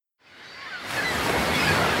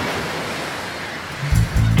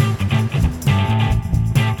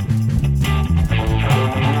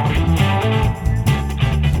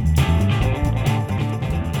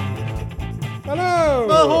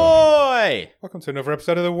Welcome to another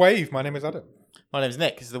episode of The Wave. My name is Adam. My name is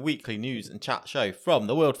Nick. This is the weekly news and chat show from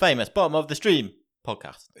the world famous Bottom of the Stream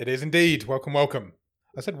podcast. It is indeed. Welcome, welcome.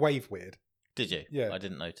 I said wave weird. Did you? Yeah. I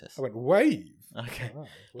didn't notice. I went wave. Okay. Oh,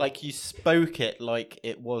 Like you spoke it like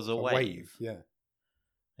it was a wave. Yeah.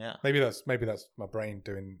 Yeah. Maybe that's my brain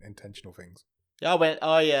doing intentional things. Yeah,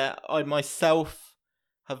 I myself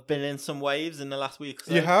have been in some waves in the last week or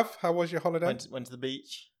so. You have? How was your holiday? Went to the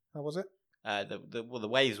beach. How was it? The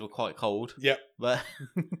waves were quite cold. Yep. But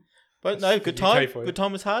no, good UK time. for you. Good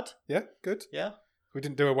time was had. Yeah, good. Yeah. We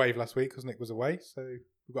didn't do a wave last week because Nick was away, so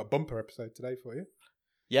we've got a bumper episode today for you.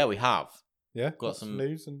 Yeah, we have. Yeah, Got some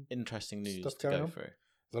news and interesting news stuff to going go on. through.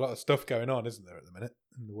 There's a lot of stuff going on, isn't there, at the minute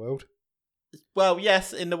in the world? Well,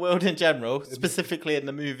 yes, in the world in general, specifically in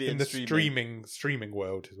the movie In and the streaming. streaming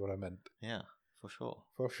world is what I meant. Yeah, for sure.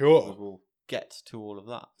 For We sure. will get to all of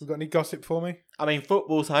that. You got any gossip for me? I mean,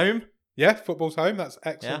 football's home. Yeah, football's home. That's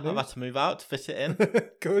Yeah, excellent I've had news. to move out to fit it in.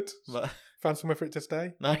 Good. But Found somewhere for it to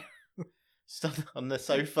stay. no, just on the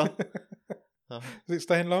sofa. So, Is it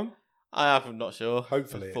staying long? I'm not sure.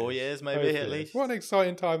 Hopefully it 4 is. years, maybe Hopefully at it is. least. What an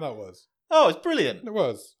exciting time that was. Oh, it's brilliant. It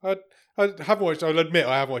was. I haven't watched. I'll admit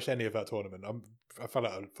I haven't watched any of that tournament. I fell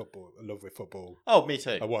out of love with football Oh, me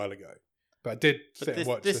too. a while ago, but I did But sit and this-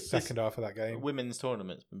 watch this- the second half of that game. Women's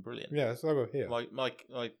tournament's been brilliant. Yeah, so we're here.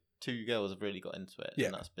 My two girls have really got into it. Yeah.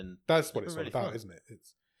 And that's been That's what it's it's been all really about, fun. isn't it?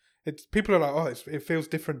 It's people are like, oh, it feels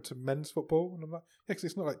different to men's football, and I'm like, yeah, 'cause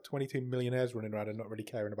it's not like 22 millionaires running around and not really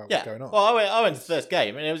caring about yeah. what's going on. Well, I went to the first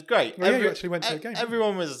game and it was great. Oh, yeah, you actually went to the game.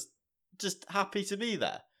 Everyone was just happy to be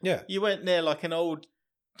there. Yeah, You went near like an old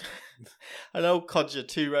codger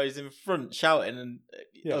 2 rows in front shouting and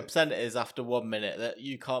Yeah. obscenities after 1 minute that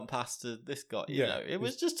you can't pass to this guy. You Yeah. know, it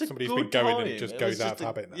was just a Somebody's good been going and time. just It goes was out just of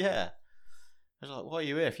habit now. Yeah. I was like, why are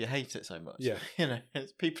you here if you hate it so much? Yeah. You know,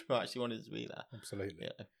 it's people who actually wanted to be there. absolutely. Yeah.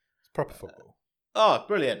 It's proper football. Oh,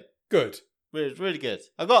 brilliant. Good. Really, really good.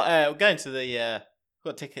 I got we're going to the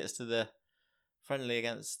got tickets to the friendly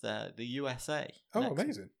against the USA. Oh, next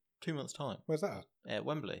amazing. 2 months' time. Where's that? At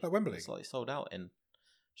Wembley. At Wembley? It's like sold out in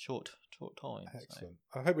short time. so. Excellent.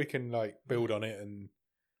 I hope we can build on it and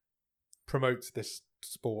promote this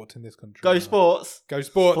sport in this country. Go sports. Go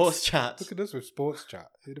sports. Sports chat. Look at us with sports chat.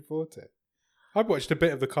 Who'd have thought it? I've watched a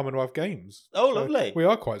bit of the Commonwealth Games. Oh, lovely. We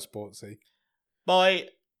are quite sportsy. My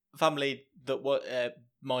family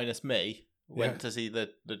minus me went Yeah. to see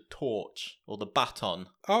the torch or the baton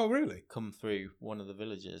Oh, really? come through one of the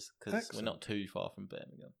villages because we're Excellent. not too far from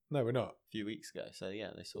Birmingham. No, we're not. A few weeks ago, so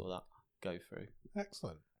yeah, they saw that go through.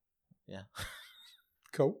 Excellent. Yeah.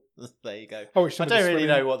 Cool. There you go. I watched I some of the don't really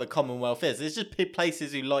swimming- know what the Commonwealth is. It's just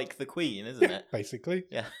places who like the Queen, isn't Yeah, it? basically.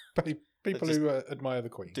 Yeah. People Just who admire the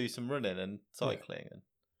Queen. Do some running and cycling. And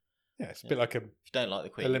Yeah, it's a Yeah. bit like a if you don't like the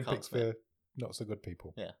Queen, Olympics you can't for not so good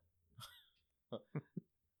people. Yeah.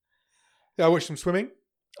 Yeah, I watched some swimming.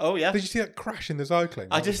 Oh, yeah. Did you see that crash in the cycling?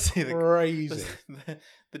 I That did was see the crazy.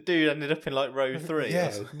 the dude ended up in like row 3. Yeah,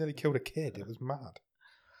 it nearly killed a kid. It was mad.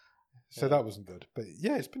 So Yeah. that wasn't good. But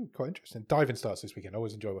yeah, it's been quite interesting. Diving starts this weekend. I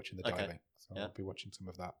always enjoy watching the Okay. diving. So Yeah. I'll be watching some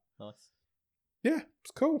of that. Nice. Yeah,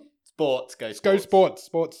 it's cool. Sports. Let's go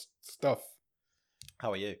sports stuff.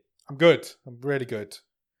 How are you? I'm good. I'm really good.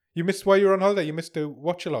 You missed while you were on holiday. You missed a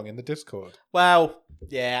watch along in the Discord. Well,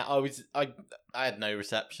 yeah, I had no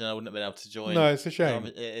reception. I wouldn't have been able to join. No, it's a shame.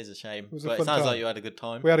 It is a shame. It was a But it fun sounds time. like you had a good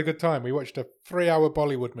time. We had a good time. We watched a 3-hour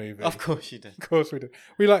Bollywood movie. Of course you did. Of course we did.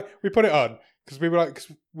 We put it on because we were like,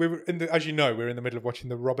 'cause we were in the, as you know, we were in the middle of watching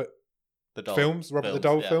the Robert The doll the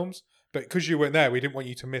Doll yeah. films. But because you weren't there, we didn't want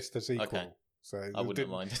you to miss the sequel. Okay. So I wouldn't didn't,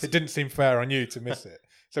 mind. it didn't seem fair on you to miss it.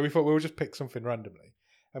 So we thought we'll just pick something randomly,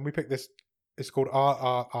 and we picked this. It's called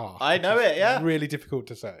RRR. I know which is it, yeah. Really difficult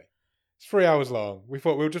to say. It's 3 hours long. We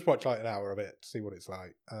thought we'll just watch like an hour of it to see what it's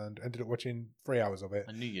like, and ended up watching 3 hours of it.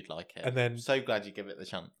 I knew you'd like it. And then- I'm so glad you give it the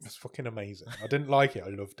chance. It's fucking amazing. I didn't like it. I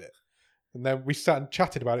loved it. And then we sat and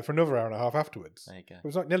chatted about it for another hour and a half afterwards. There you go. It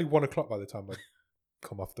was like nearly 1 o'clock by the time I'd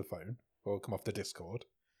come off the phone or come off the Discord.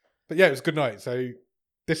 But yeah, it was a good night. So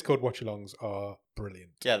Discord watch-alongs are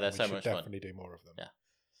brilliant. Yeah, they're We so should much fun. definitely do more of them. Yeah.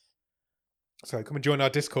 So come and join our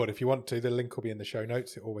Discord if you want to. The link will be in the show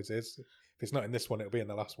notes. It always is. If it's not in this one, it'll be in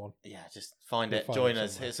the last one. Yeah, just find You'll it. find Join it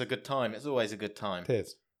us. somewhere. It's a good time. It's always a good time. It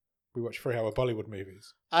is. We watch 3-hour Bollywood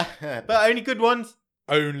movies. But only good ones.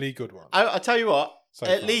 Only good ones. I tell you what. So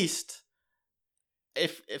at far. least,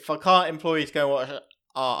 if I can't employ you to go and watch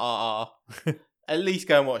RRR, at least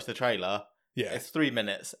go and watch the trailer. Yeah. It's 3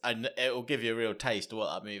 minutes, and it will give you a real taste of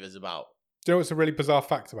what that movie is about. Do you know what's a really bizarre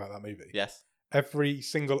fact about that movie? Yes, Every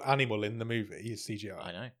single animal in the movie is CGI.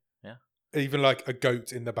 I know. Even like a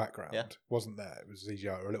goat in the background Yeah. wasn't there. It was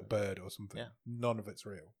CGI or a little bird or something. Yeah. None of it's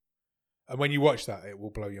real. And when you watch that, it will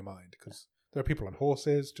blow your mind because there are people on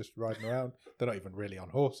horses just riding around. They're not even really on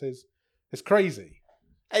horses. It's crazy.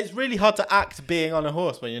 It's really hard to act being on a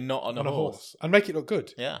horse when you're not on a horse. And make it look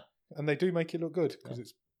good. Yeah. And they do make it look good because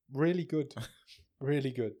it's really good.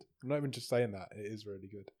 Really good. I'm not even just saying that. It is really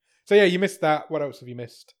good. So yeah, you missed that. What else have you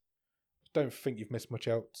missed? Don't think you've missed much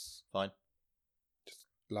else. Fine. Just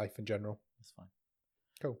life in general. That's fine.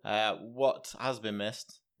 Cool. What has been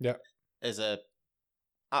missed Yeah. is a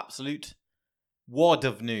absolute wad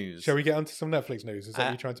of news. Shall we get onto some Netflix news? Is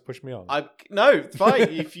that you trying to push me on? No, it's fine.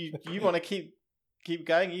 If you want to keep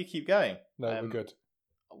going, you keep going. No, we're good.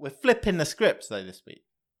 We're flipping the scripts though this week.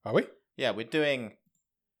 Are we? Yeah, we're doing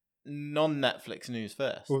non-Netflix news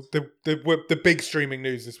first. Well, the big streaming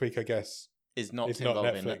news this week, I guess, is not it's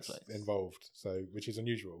involving not Netflix Netflix involved, so which is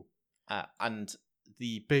unusual. And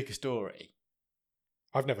the big story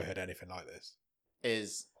I've never heard anything like this.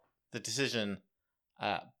 is the decision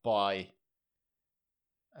by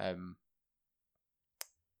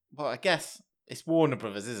well, I guess it's Warner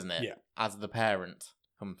Brothers, isn't it? Yeah. As the parent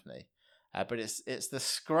company, but it's the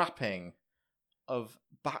scrapping of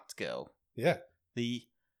Batgirl. Yeah. The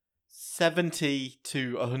 $70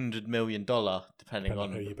 to $100 million, depending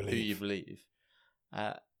on who you believe.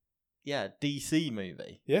 DC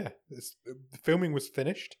movie. Yeah. The filming was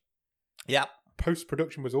finished. Yeah,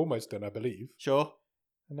 Post-production was almost done, I believe. sure.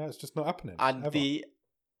 And now it's just not happening. And ever. the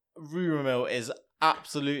rumor mill is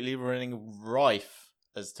absolutely running rife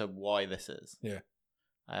as to why this is. Yeah.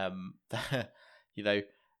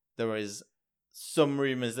 There is some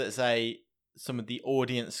rumors that say some of the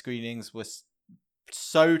audience screenings were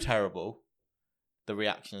so terrible, the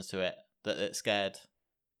reactions to it, that it scared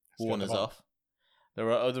Warner's off. There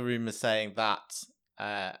are other rumors saying that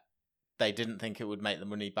they didn't think it would make the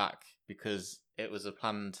money back because it was a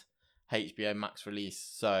planned HBO Max release,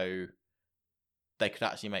 so they could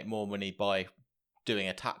actually make more money by doing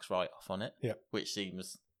a tax write-off on it, which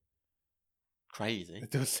seems crazy.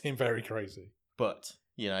 It does seem very crazy. But,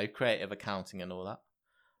 creative accounting and all that.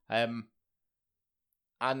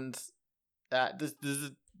 And there's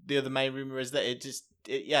the other main rumor is that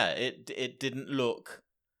it didn't look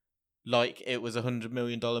like it was $100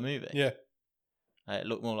 million movie. Yeah. It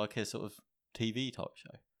looked more like a sort of TV type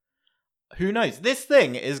show. Who knows? This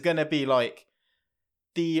thing is going to be like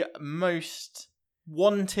the most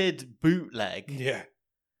wanted bootleg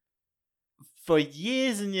for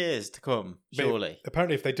years and years to come, surely.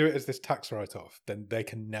 Apparently, if they do it as this tax write-off, then they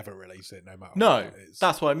can never release it, no matter no, what it is.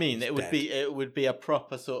 That's what I mean. It would be a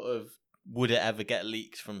proper sort of, would it ever get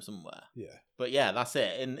leaked from somewhere? Yeah. But yeah, that's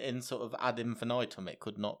it. In sort of ad infinitum, it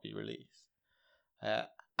could not be released.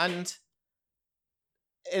 And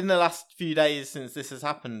in the last few days since this has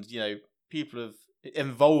happened, people have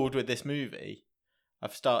involved with this movie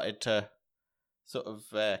have started to sort of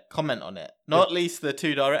comment on it. Not least the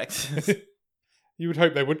two directors. You would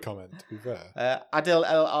hope they would comment, to be fair. Adil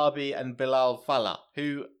El Arbi and Bilal Fallah,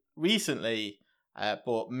 who recently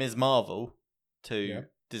brought Ms. Marvel to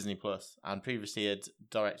Disney Plus and previously had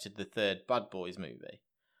directed the third Bad Boys movie.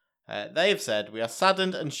 They have said, "We are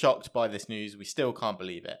saddened and shocked by this news. We still can't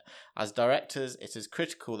believe it. As directors, it is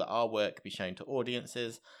critical that our work be shown to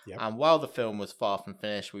audiences. And while the film was far from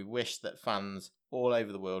finished, we wish that fans all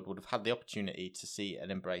over the world would have had the opportunity to see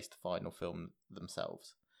and embrace the final film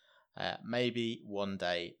themselves. Maybe one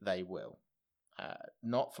day they will."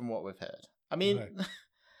 Not from what we've heard. I mean, no.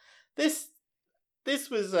 This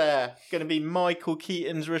was going to be Michael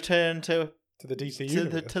Keaton's return to the DC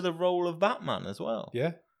universe, to the role of Batman as well.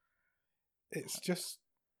 Yeah. It's just,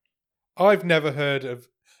 I've never heard of,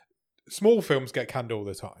 small films get canned all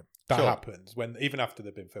the time. That happens even after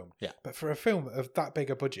they've been filmed. Yeah. But for a film of that big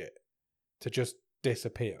a budget to just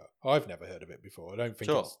disappear, I've never heard of it before. I don't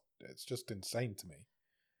think it's just insane to me.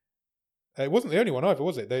 It wasn't the only one either,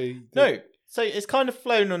 was it? No. So it's kind of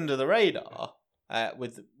flown under the radar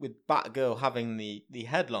with Batgirl having the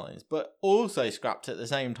headlines, but also scrapped at the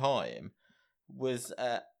same time was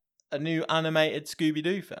a new animated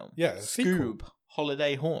Scooby-Doo film. Yeah, Scoob,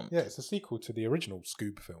 Holiday Haunt. Yeah, it's a sequel to the original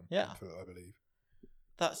Scoob film. Yeah. I believe.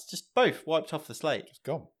 That's just both wiped off the slate. Just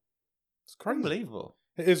gone. It's crazy. Unbelievable.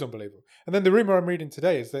 It is unbelievable. And then the rumour I'm reading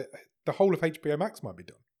today is that the whole of HBO Max might be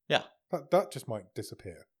done. Yeah. That just might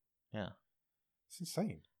disappear. Yeah. It's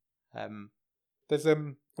insane. There's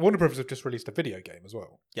Warner Brothers have just released a video game as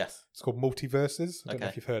well. Yes. It's called Multiverses. I don't know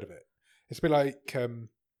if you've heard of it. It's a bit like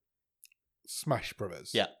Smash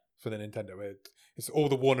Brothers. Yeah. For the Nintendo. It's all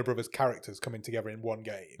the Warner Brothers characters coming together in one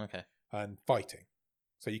game. Okay. And fighting.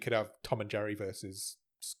 So you could have Tom and Jerry versus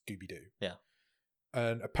Scooby-Doo. Yeah.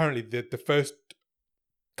 And apparently the first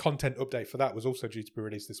content update for that was also due to be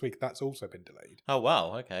released this week. That's also been delayed Oh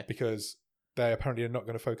wow, okay. because they apparently are not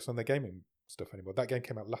going to focus on their gaming stuff anymore. That game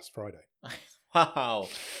came out last Friday. Wow.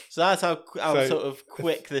 So that's how So, sort of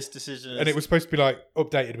quick this decision is. And it was supposed to be like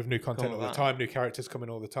updated with new content Come all the back. time, new characters coming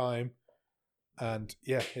all the time. And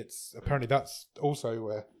yeah, it's apparently that's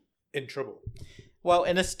also in trouble. Well,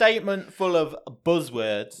 in a statement full of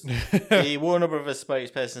buzzwords, the Warner Brothers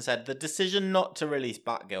spokesperson said, "The decision not to release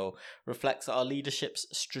Batgirl reflects our leadership's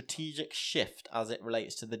strategic shift as it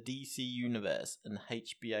relates to the DC Universe and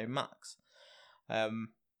HBO Max."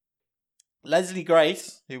 Leslie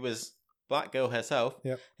Grace, who was Batgirl herself,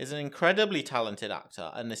 Yep. is an incredibly talented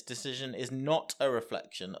actor, and this decision is not a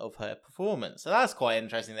reflection of her performance. So that's quite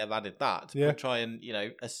interesting. They've added that to try and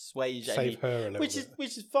assuage any, Save her a little bit.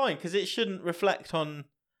 which is fine because it shouldn't reflect on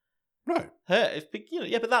No. her. If,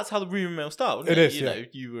 but that's how the rumor mill started. Wasn't It it is, You yeah. know,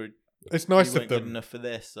 you were It's nice you of weren't good them enough for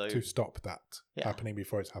this. So to stop that Yeah. happening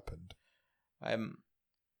before it's happened.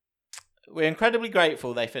 We're incredibly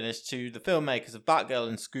grateful they finished to the filmmakers of Batgirl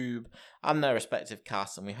and Scoob and their respective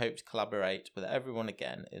casts, and we hope to collaborate with everyone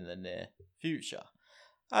again in the near future.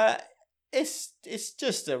 It's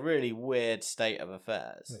just a really weird state of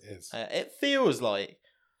affairs. It is. It feels like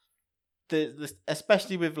the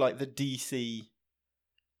especially with like the DC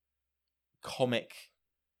comic,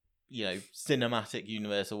 cinematic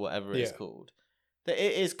universe or whatever it's called, that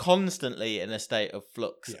it is constantly in a state of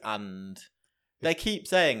flux and. They keep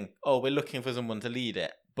saying, "Oh, we're looking for someone to lead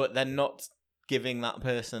it," but they're not giving that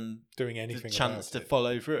person Doing anything the chance about to it.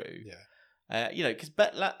 follow through. Yeah. Because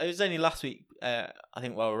it was only last week. I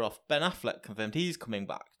think while we're off, Ben Affleck confirmed he's coming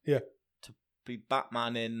back. Yeah. To be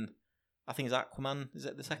Batman in, I think it's Aquaman. Is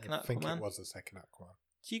it the second Aquaman? I think it was the second Aquaman.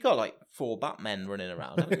 So you got like 4 Batmen running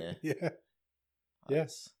around, haven't you? Yeah.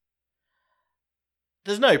 Yes.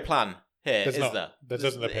 There's no plan here, There's is not. there? There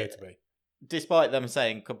doesn't appear to be. Despite them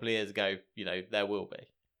saying a couple of years ago, there will be.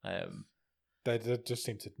 They just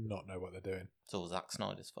seem to not know what they're doing. It's all Zack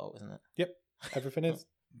Snyder's fault, isn't it? Yep. Everything is.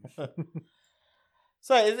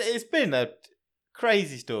 So it's been a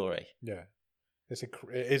crazy story. Yeah. It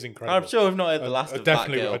is incredible. I'm sure we've not heard the last of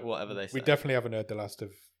definitely- Batgirl, whatever they say. We definitely haven't heard the last of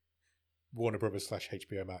Warner Brothers /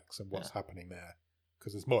 HBO Max and what's happening there.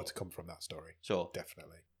 Because there's more to come from that story. Sure.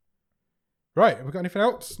 Definitely. Right. Have we got anything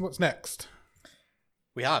else? What's next?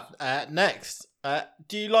 We have. Next,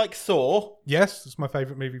 do you like Saw? Yes, it's my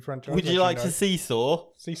favourite movie franchise. Would you like to see Saw?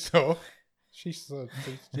 see Saw?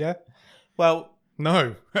 Yeah. Well,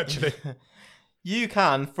 No, actually. you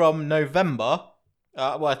can from November.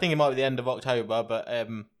 I think it might be the end of October, but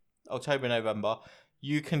October, November.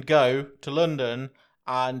 You can go to London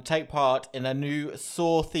and take part in a new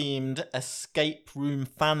Saw-themed escape room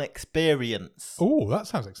fan experience. Oh, that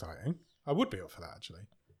sounds exciting. I would be up for that, actually.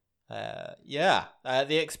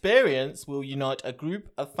 The experience will unite a group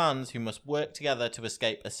of fans who must work together to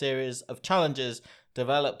escape a series of challenges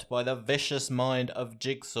developed by the vicious mind of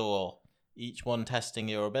Jigsaw, each one testing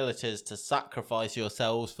your abilities to sacrifice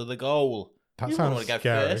yourselves for the goal. That You sounds wouldn't want to go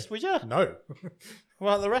scary. first, would you? No.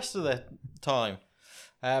 Well, the rest of the time.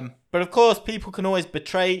 But of course, people can always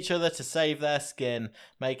betray each other to save their skin,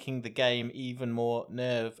 making the game even more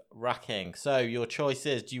nerve-wracking. So your choice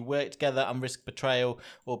is, do you work together and risk betrayal,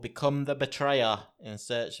 or become the betrayer in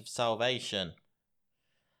search of salvation?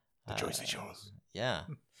 The choice is yours. Yeah.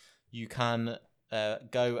 You can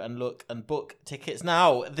go and look and book tickets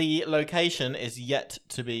now. The location is yet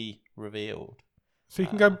to be revealed. So you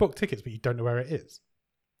can go and book tickets, but you don't know where it is?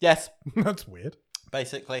 Yes, That's weird.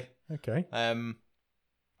 basically. Okay.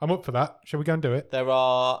 I'm up for that. Shall we go and do it? There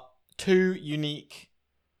are 2 unique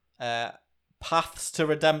paths to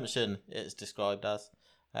redemption, it's described as.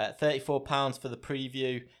 £34 for the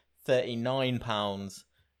preview, £39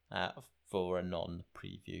 for a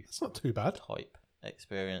non-preview It's not too bad. type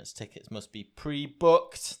experience. Tickets must be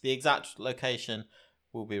pre-booked. The exact location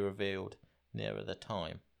will be revealed nearer the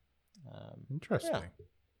time. Interesting. Yeah.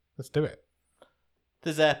 Let's do it.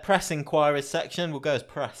 There's a press inquiries section. We'll go as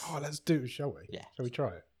press. Oh, let's do it, shall we? Yeah. Shall we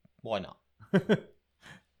try Why not? it?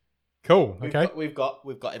 Cool. Okay. We've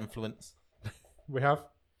got influence. We have.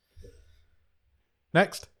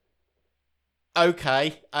 Next.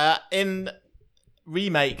 Okay. In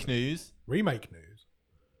remake news, Remake news.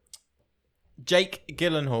 Jake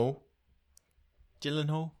Gyllenhaal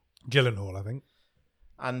Gyllenhaal, I think.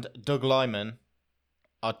 and Doug Liman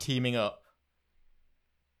are teaming up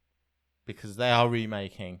because they are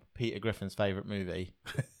remaking Peter Griffin's favourite movie,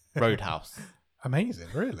 Roadhouse. Amazing,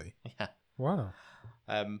 really? Yeah. Wow.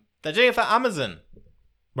 They're doing it for Amazon.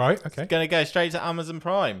 Right, okay. Going to go straight to Amazon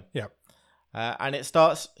Prime. Yeah. And it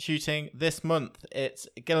starts shooting this month. It's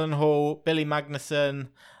Gyllenhaal, Billy Magnussen,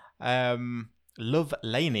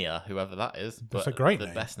 Lovelania, whoever that is. That's but a great the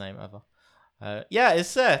name. best name ever.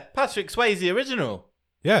 It's Patrick Swayze original.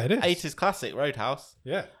 Yeah, it is. 80s classic Roadhouse.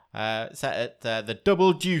 Yeah. Set at the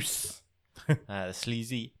Double Deuce, the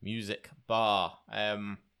sleazy music bar.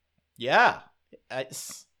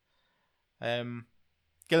 It's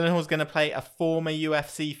Gyllenhaal's going to play a former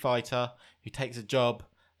UFC fighter who takes a job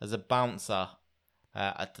as a bouncer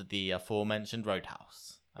at the aforementioned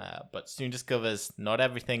Roadhouse, but soon discovers not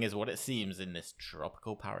everything is what it seems in this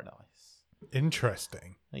tropical paradise.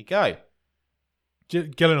 Interesting. There you go.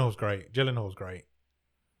 Gyllenhaal's great.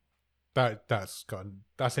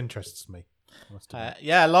 That's interests me.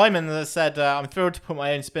 Lyman has said, I'm thrilled to put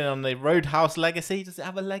my own spin on the Roadhouse legacy. Does it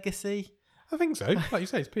have a legacy? I think so. Like you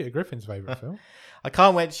say, it's Peter Griffin's favourite film. I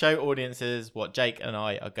can't wait to show audiences what Jake and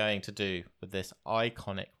I are going to do with this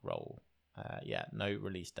iconic role. No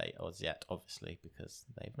release date as yet, obviously, because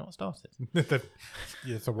they've not started.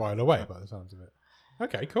 It's a while away by the sounds of it.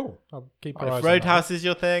 Okay, cool. I'll keep your eyes If on Roadhouse is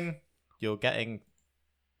your thing, you're getting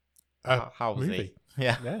Housey. movie.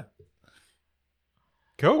 Yeah.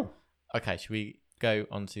 Cool. Okay, should we go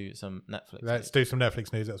on to some Netflix Let's do some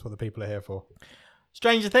Netflix news. That's what the people are here for.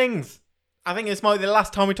 Stranger Things. I think this might be the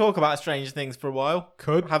last time we talk about Stranger Things for a while.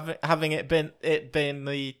 Could. Having it been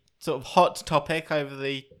the sort of hot topic over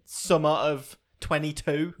the summer of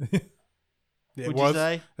 22. It would was. you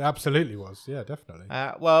say? It absolutely was. Yeah, definitely.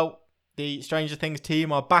 The Stranger Things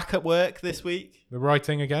team are back at work this week. The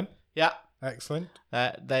writing again. Yeah. Excellent.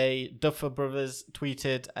 Duffer Brothers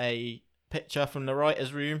tweeted a picture from the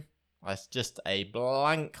writer's room. It's just a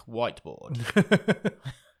blank whiteboard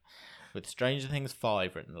with Stranger Things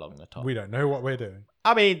 5 written along the top. We don't know what we're doing.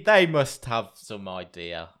 I mean, they must have some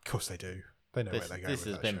idea. Of course they do. They know where they're going. This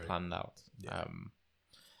has been planned out. Yeah.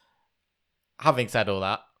 Having said all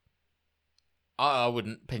that, I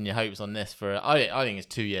wouldn't pin your hopes on this for. I think it's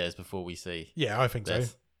 2 years before we see. Yeah, I think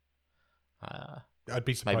this. so. I'd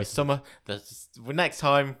be surprised. Maybe summer. Next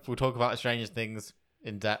time we'll talk about Stranger Things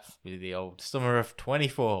in depth. With the old summer of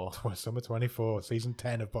 24. Summer 24, season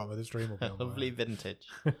 10 of Bottom of the Stream will be on. Lovely vintage.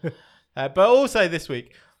 But also this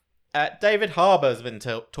week, David Harbour's been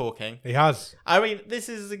talking. He has. I mean, this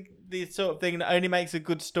is the sort of thing that only makes a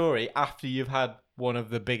good story after you've had one of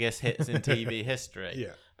the biggest hits in TV history.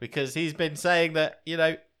 Yeah. Because he's been saying that,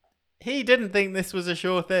 he didn't think this was a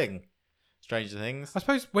sure thing. Stranger Things. I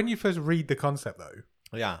suppose when you first read the concept, though,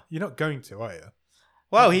 yeah, you're not going to, are you?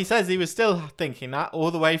 Well, he says he was still thinking that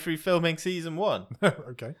all the way through filming season 1.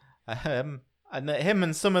 Okay. And that him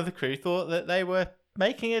and some of the crew thought that they were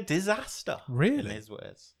making a disaster. Really? In his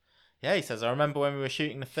words. Yeah, he says, I remember when we were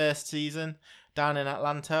shooting the first season down in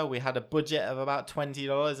Atlanta, we had a budget of about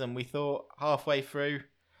 $20 and we thought halfway through,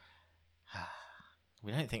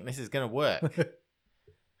 we don't think this is going to work.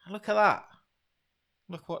 Look at that.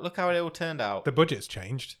 Look how it all turned out. The budget's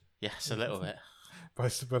changed. Yes, a little bit. By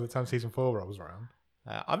the time season 4 rolls around.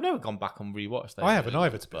 I've never gone back and rewatched those. I haven't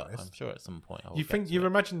either, to be but honest. I'm sure at some point I will. You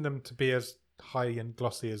imagine them to be as high and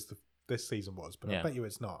glossy as this season was, but Yeah. I bet you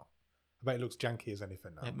it's not. I bet it looks janky as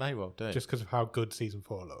anything now. It may well do. Just because of how good season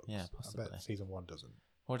 4 looks. Yeah, possibly. I bet season 1 doesn't.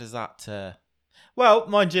 What is that? Well,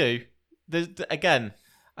 mind you, again,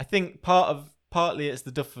 I think partly it's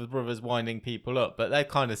the Duffer Brothers winding people up, but they're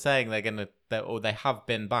kind of saying they have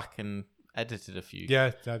been back and edited a few.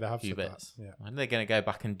 Yeah, no, they have few said bits. that. Yeah. And they're going to go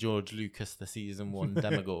back and George Lucas the season 1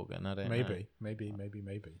 Demogorgon. I don't know. Maybe.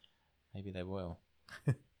 Maybe they will.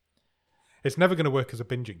 It's never going to work as a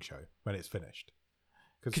binging show when it's finished.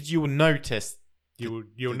 Because you will notice.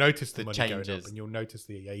 You'll notice the money changes. going up, and you'll notice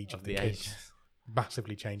the age of the age. kids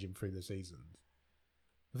massively changing through the seasons.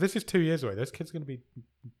 If this is 2 years away, those kids are going to be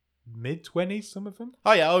mid-20s, some of them.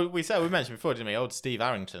 Oh yeah, we mentioned before, didn't we? Old Steve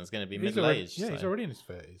Arrington's going to be middle-aged. Yeah, he's already in his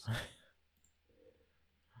 30s.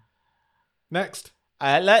 Next.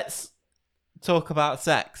 Let's talk about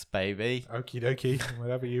sex, baby. Okie dokie,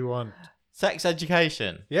 whatever you want. Sex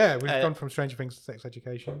education. Yeah, we've gone from Stranger Things to sex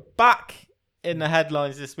education. Back in the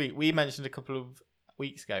headlines this week, we mentioned a couple of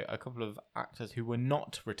weeks ago a couple of actors who were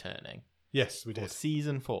not returning. Yes, we For did.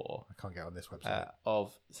 season 4. I can't get on this website.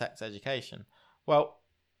 Of sex education. Well,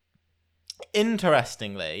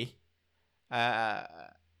 interestingly,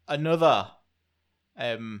 another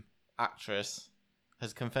actress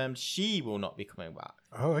has confirmed she will not be coming back.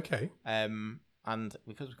 Oh, okay. And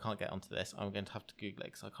because we can't get onto this, I'm going to have to Google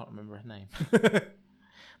it because I can't remember her name.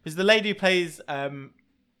 It's the lady who plays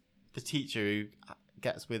the teacher who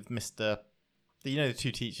gets with Mr. The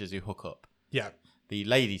 2 teachers who hook up. Yeah. The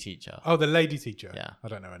lady teacher. Oh, the lady teacher. Yeah. I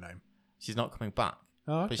don't know her name. She's not coming back.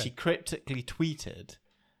 Oh, okay. But she cryptically tweeted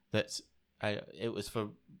that it was for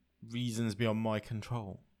reasons beyond my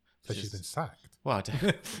control. So she's been sacked. Well, I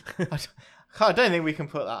I don't think we can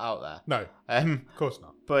put that out there. No, of course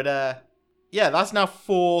not. But yeah, that's now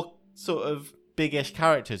 4 sort of big-ish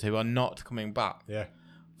characters who are not coming back. Yeah.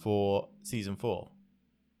 For season 4.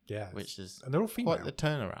 Yeah. Which is and they're all female. quite the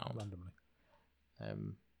turnaround. Randomly.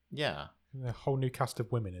 Yeah. A whole new cast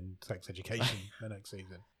of women in sex education the next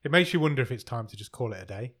season. It makes you wonder if it's time to just call it a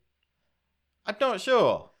day. I'm not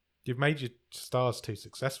sure. You've made your stars too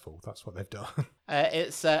successful. That's what they've done.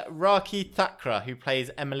 It's Raki Thakra who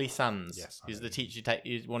plays Emily Sands. Yes, who's the teacher.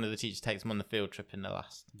 Who's one of the teachers takes them on the field trip in the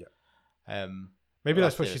last. Yeah. Maybe Well,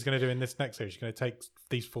 that's what she's going to do in this next series. She's going to take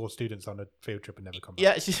these 4 students on a field trip and never come back.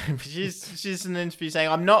 Yeah, she's in an interview saying,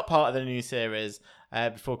 "I'm not part of the new series."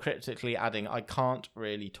 Before cryptically adding, "I can't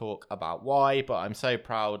really talk about why, but I'm so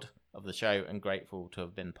proud of the show and grateful to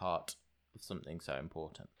have been part of something so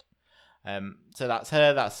important." So that's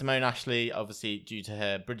her. That's Simone Ashley, obviously due to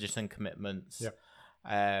her Bridgerton commitments. Yep.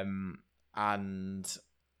 And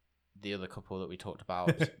the other couple that we talked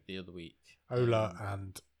about the other week, Ola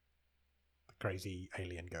and the crazy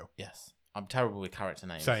alien girl. Yes, I'm terrible with character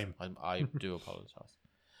names. Same. I do apologise.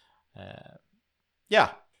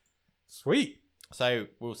 Yeah. Sweet. So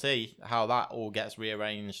we'll see how that all gets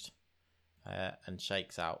rearranged and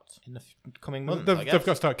shakes out in the coming months. They've got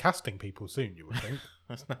to start casting people soon, you would think.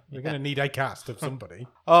 They're going to need a cast of somebody.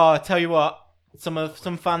 Oh, I tell you what,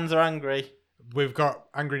 some fans are angry. We've got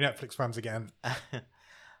angry Netflix fans again.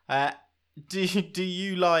 Do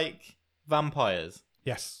you like vampires?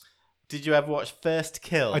 Yes. Did you ever watch First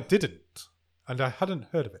Kill? I didn't, and I hadn't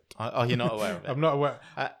heard of it. Oh, you're not aware of it? I'm not aware.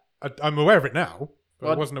 I'm aware of it now, but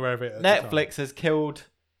I wasn't aware of it at Netflix has killed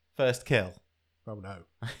First Kill. Oh, no.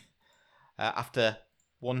 After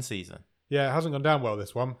 1 season. Yeah, it hasn't gone down well,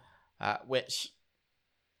 this one. Which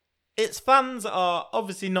its fans are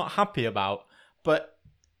obviously not happy about, but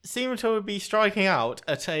seem to be striking out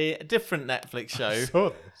at a different Netflix show. I saw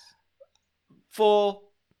this. For,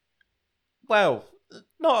 well,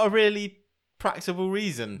 not a really practical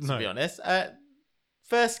reason, to be honest.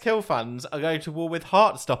 First Kill fans are going to war with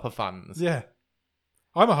Heartstopper fans. Yeah.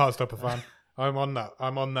 I'm a Heartstopper fan. I'm on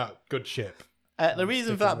that good ship. The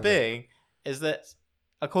reason for that being is that,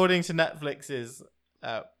 according to Netflix's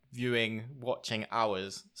watching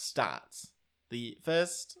hours stats, the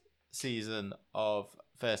first season of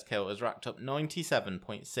First Kill has racked up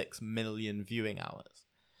 97.6 million viewing hours,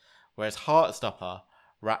 whereas Heartstopper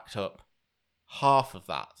racked up half of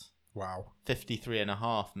that. Wow.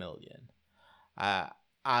 53.5 million.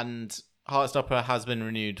 And Heartstopper has been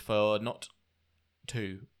renewed for not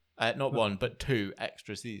one, but 2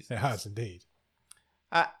 extra seasons. It has indeed.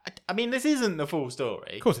 I mean, this isn't the full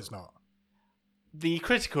story. Of course it's not. The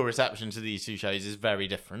critical reception to these 2 shows is very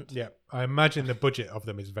different. Yeah, I imagine the budget of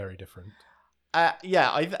them is very different.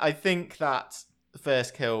 Yeah, I think that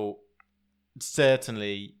First Kill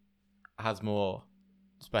certainly has more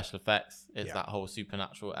special effects. It's that whole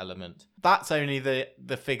supernatural element. That's only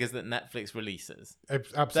the figures that Netflix releases.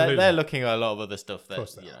 Absolutely. They're looking at a lot of other stuff that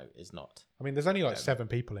is not. I mean, there's only like 7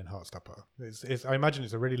 people in Heartstopper. I imagine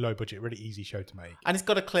it's a really low budget, really easy show to make. And it's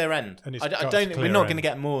got a clear end. And we're not going to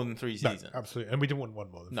get more than 3 seasons. No, absolutely. And we didn't want more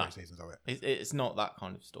than 3 seasons of it. It's not that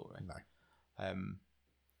kind of story. No.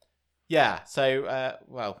 Yeah. So,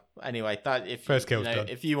 well, anyway, that First Kill's done.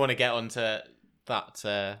 If you want to get onto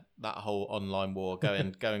that whole online war, go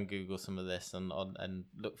and Google some of this and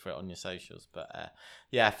look for it on your socials. But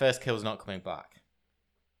yeah, First Kill's not coming back.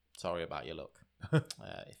 Sorry about your luck.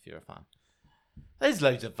 If you're a fan. There's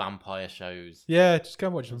loads of vampire shows. Yeah, just go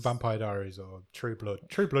and watch Vampire Diaries or True Blood.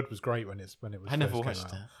 True Blood was great when it was. I never watched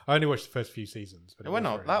it. I only watched the first few seasons. But it went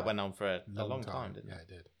on. That went on for a long time, didn't it? Yeah, it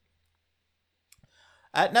did.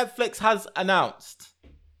 Netflix has announced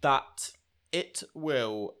that it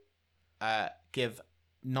will give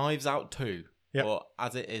Knives Out 2, or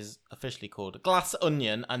as it is officially called, Glass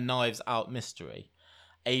Onion and Knives Out Mystery,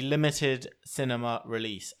 a limited cinema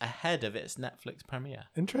release ahead of its Netflix premiere.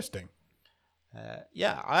 Interesting.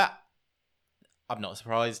 Yeah, I'm not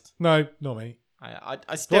surprised. No, not me. I'm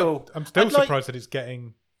still surprised that it's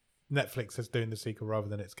getting Netflix as doing the sequel rather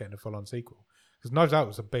than it's getting a full-on sequel. Because Knives Out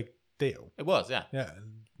was a big deal. It was, yeah. Yeah,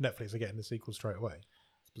 and Netflix are getting the sequel straight away.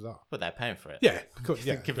 It's bizarre. But they're paying for it. Yeah, because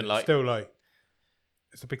given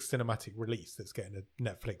it's a big cinematic release that's getting a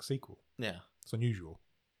Netflix sequel. Yeah, it's unusual.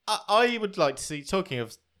 I would like to see, talking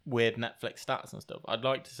of weird Netflix stats and stuff, I'd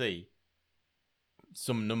like to see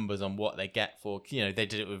some numbers on what they get for, they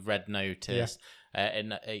did it with Red Notice.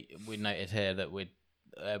 Yeah. We noted here that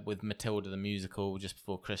with Matilda the musical just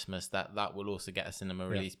before Christmas, that will also get a cinema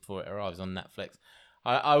release before it arrives on Netflix.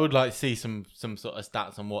 I would like to see some sort of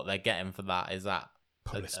stats on what they're getting for that. Is that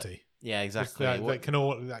publicity? Yeah, exactly. That can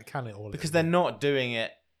all because they're not doing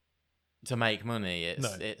it to make money. It's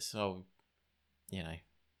No. it's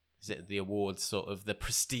is it the awards sort of the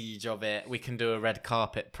prestige of it? We can do a red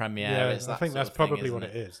carpet premiere. Yeah, It's I that think sort that's of thing, probably isn't what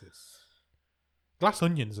it is. It's Glass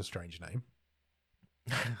Onion's a strange name,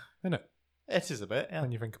 isn't it? It is a bit, yeah.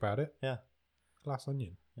 When you think about it. Yeah. Glass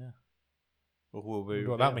Onion. Will Wonder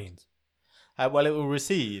what that means. Well, it will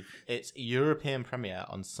receive its European premiere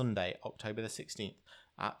on Sunday, October the 16th,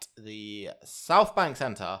 at the South Bank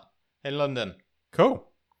Centre in London, Cool.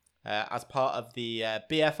 as part of the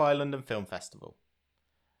BFI London Film Festival.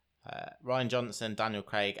 Ryan Johnson, Daniel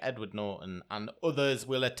Craig, Edward Norton, and others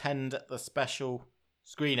will attend the special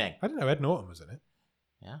screening. I didn't know Ed Norton was in it.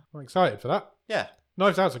 Yeah. I'm excited for that. Yeah,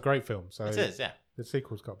 Knives Out's a great film, so it is, yeah. the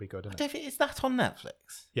sequel's got to be good, I isn't it? don't think, is that on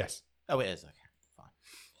Netflix? Yes. Oh, it is, okay.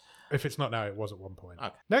 If it's not now, it was at one point.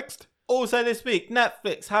 Okay. Next. Also this week,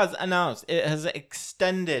 Netflix has announced it has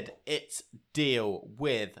extended its deal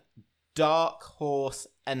with Dark Horse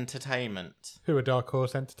Entertainment. Who are Dark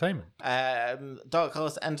Horse Entertainment? Dark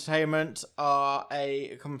Horse Entertainment are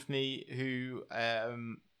a company who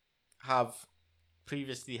have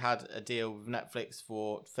previously had a deal with Netflix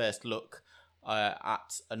for first look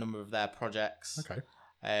at a number of their projects. Okay.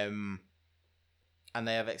 And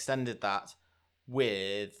they have extended that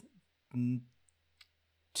with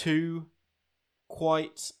two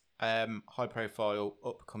quite high-profile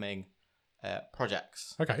upcoming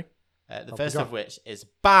projects. Okay. The first of which is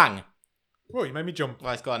Bang! Oh, you made me jump.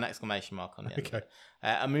 Well, it's got an exclamation mark on the end. Okay.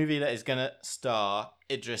 A movie that is going to star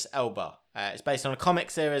Idris Elba. It's based on a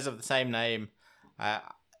comic series of the same name.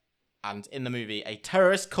 And in the movie, a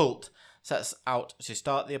terrorist cult sets out to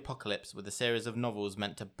start the apocalypse with a series of novels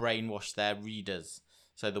meant to brainwash their readers.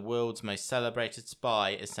 So the world's most celebrated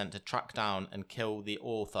spy is sent to track down and kill the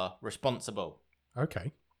author responsible.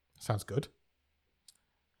 Okay. Sounds good.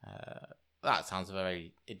 That sounds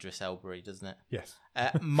very Idris Elba-y, doesn't it? Yes.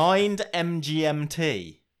 Mind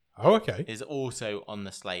MGMT Oh, okay. is also on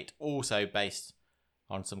the slate, also based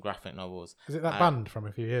on some graphic novels. Is it that band from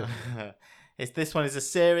a few years? This one is a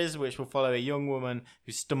series which will follow a young woman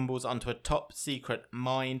who stumbles onto a top secret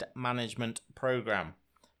mind management program.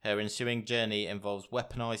 Her ensuing journey involves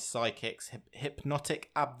weaponized psychics, hypnotic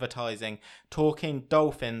advertising, talking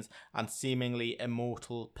dolphins, and seemingly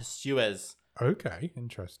immortal pursuers. Okay,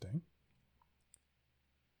 interesting.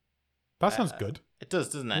 That sounds good. It does,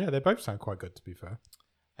 doesn't it? Yeah, they both sound quite good, to be fair.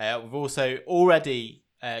 We've also already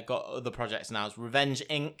got other projects announced. Revenge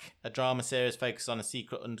Inc., a drama series focused on a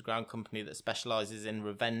secret underground company that specialises in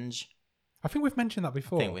revenge. I think we've mentioned that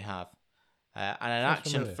before. I think we have. And an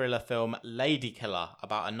action thriller film, Lady Killer,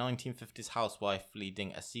 about a 1950s housewife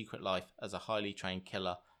leading a secret life as a highly trained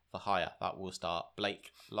killer for hire. That will star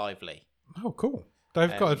Blake Lively. Oh, cool.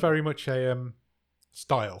 They've got very much a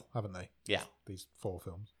style, haven't they? Yeah. These 4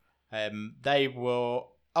 films. They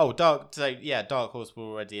will... Oh, Dark Horse were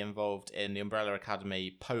already involved in The Umbrella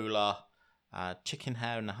Academy, Polar, Chicken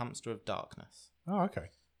Hair and the Hamster of Darkness. Oh, okay.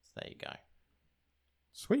 So there you go.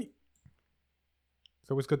 Sweet. It's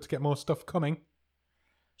always good to get more stuff coming.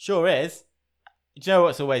 Sure is. Do you know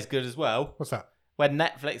what's always good as well? What's that? When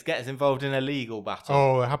Netflix gets involved in a legal battle.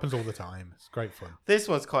 Oh, it happens all the time. It's great fun. This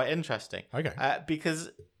one's quite interesting. Okay.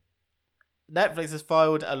 Because Netflix has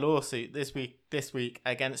filed a lawsuit this week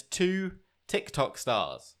against 2 TikTok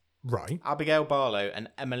stars. Right. Abigail Barlow and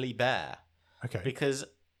Emily Bear. Okay. Because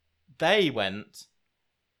they went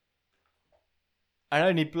and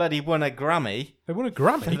only bloody won a Grammy. They won a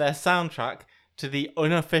Grammy? For their soundtrack to the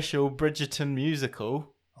unofficial Bridgerton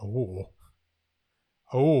musical. Oh.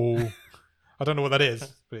 I don't know what that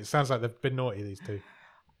is, but it sounds like they've been naughty, these 2.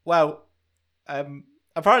 Well,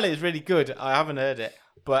 apparently it's really good. I haven't heard it.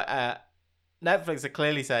 But Netflix are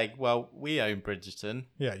clearly saying, well, we own Bridgerton.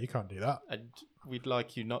 Yeah, you can't do that. And we'd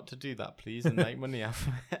like you not to do that, please, and make money out of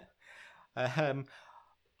it.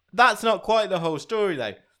 That's not quite the whole story,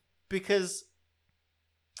 though. Because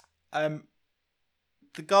the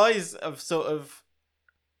guys are sort of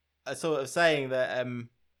saying that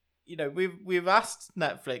we've asked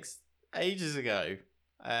Netflix ages ago,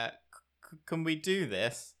 can we do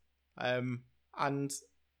this? And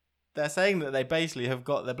they're saying that they basically have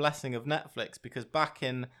got the blessing of Netflix because back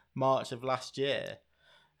in March of last year,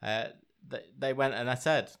 they went and I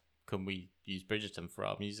said, can we use Bridgerton for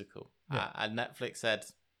our musical? Yeah. And Netflix said,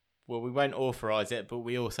 well, we won't authorise it, but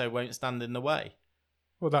we also won't stand in the way.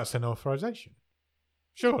 Well, that's an authorization.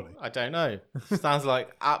 Surely. I don't know. Sounds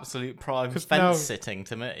like absolute prime 'Cause fence now- sitting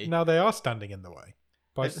to me. Now they are standing in the way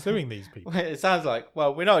by suing these people. It sounds like,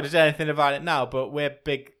 well, we're not going to do anything about it now, but we're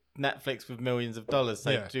big Netflix with millions of dollars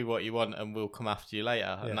say Yeah. do what you want and we'll come after you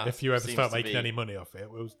later. And Yeah, that if you ever seems start to making be any money off it,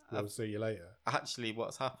 we'll see you later. actually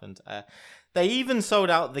what's happened. They even sold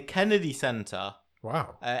out the Kennedy Center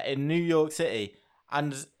Wow. in New York City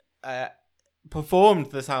and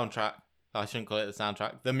performed the soundtrack. I shouldn't call it the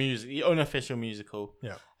soundtrack. The music, the unofficial musical.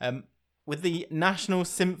 Yeah. With the National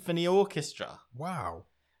Symphony Orchestra. Wow.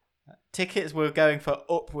 Tickets were going for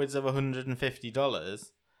upwards of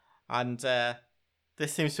 $150, and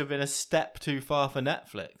this seems to have been a step too far for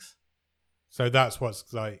Netflix. So that's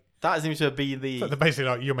what's like. That seems to be the. So they're basically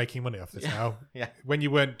like, you're making money off this now. Yeah. When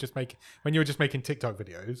you were just making TikTok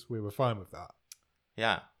videos, we were fine with that.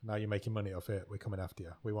 Yeah. Now you're making money off it. We're coming after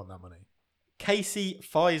you. We want that money. Casey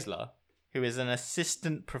Feisler, who is an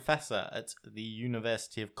assistant professor at the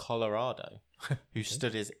University of Colorado, who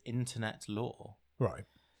studies internet law, Right.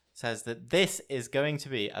 says that this is going to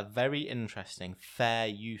be a very interesting fair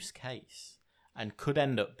use case and could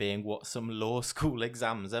end up being what some law school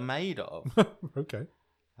exams are made of. Okay.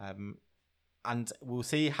 And we'll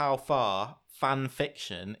see how far fan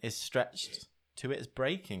fiction is stretched to its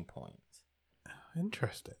breaking point.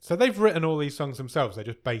 Interesting. So they've written all these songs themselves. They're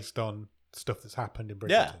just based on stuff that's happened in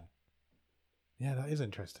Bridgerton. Yeah, that is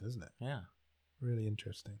interesting, isn't it? Yeah. Really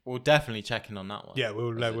interesting. We'll definitely check in on that one. Yeah, we'll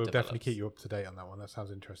as it definitely develops. keep you up to date on that one. That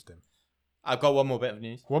sounds interesting. I've got one more bit of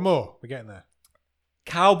news. One more. We're getting there.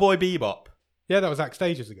 Cowboy Bebop. Yeah, that was Axe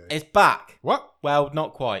ages ago. It's back. What? Well,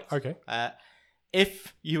 not quite. Okay.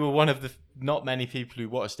 If you were one of the not many people who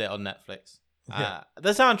watched it on Netflix, Yeah. the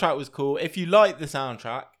soundtrack was cool. If you like the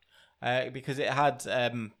soundtrack, because it had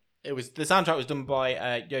the soundtrack was done by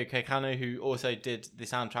Yoko Kanno, who also did the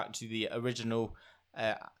soundtrack to the original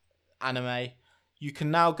anime. You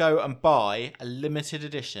can now go and buy a limited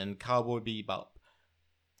edition Cowboy Bebop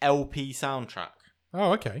LP soundtrack.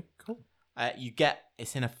 Oh, okay. Cool.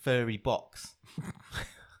 It's in a furry box.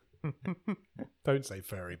 Don't say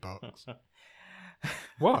furry box.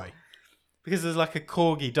 Why? Because there's like a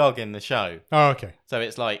corgi dog in the show. Oh, okay. So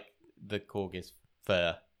it's like the corgi's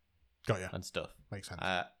fur Got ya. and stuff. Makes sense.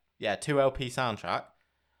 2 LP soundtrack.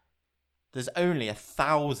 There's only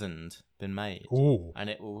 1,000 been made. Ooh. And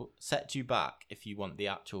it will set you back, if you want the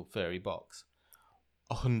actual furry box,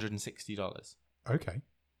 $160. Okay.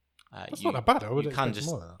 That's you, not that bad. I would You can expect just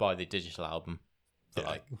more than that. buy the digital album for Yeah.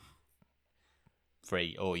 like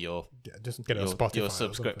free, or your Yeah, just get it on Spotify. your or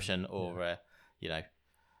something. subscription, or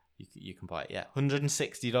you can buy it. Yeah,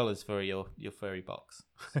 $160 for your furry box.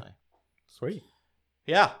 So, Sweet.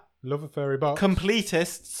 yeah, Love a furry box.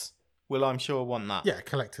 completists will, I'm sure, want that. Yeah,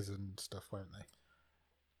 collectors and stuff, won't they?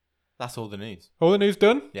 That's all the news. All the news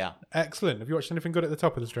done? Yeah, Excellent. Have you watched anything good at the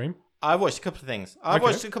top of the stream? I watched a couple of things. I Okay.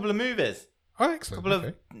 watched a couple of movies. Oh, A excellent. couple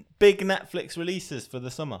Okay. of big Netflix releases for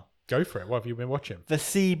the summer. Go for it. What have you been watching? The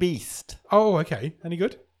Sea Beast. Oh, okay. Any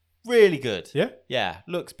good? Really good. Yeah? Yeah,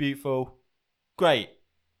 looks beautiful. Great.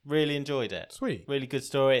 Really enjoyed it. Sweet. Really good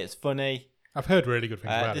story. It's funny. I've heard really good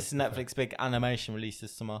things about This is it. Netflix big animation release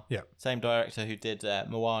this summer. Yeah. Same director who did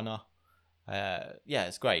Moana. Yeah,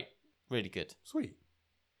 it's great. Really good. Sweet.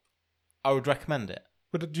 I would recommend it.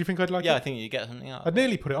 But do you think I'd like Yeah, it? I think you get something out I of it.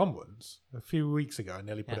 nearly put it on once. A few weeks ago, I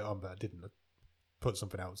nearly put Yeah. it on, but I didn't. I put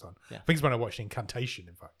something else on. Yeah. I think it's when I watched Incantation,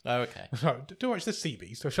 in fact. Oh, okay. So, do I watch the Sea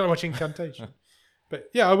Beast or shall I watch Incantation? But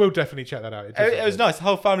yeah, I will definitely check that out. It was nice. The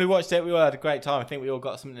whole family watched it. We all had a great time. I think we all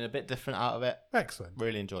got something a bit different out of it. Excellent.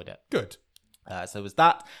 Really enjoyed it. Good. So it was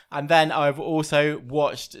that. And then I've also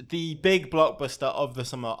watched the big blockbuster of the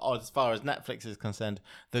summer, as far as Netflix is concerned,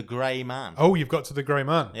 The Grey Man. Oh, you've got to The Grey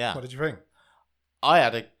Man. Yeah. What did you think? I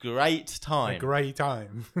had a great A time. grey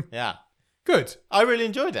time. Yeah. Good. I really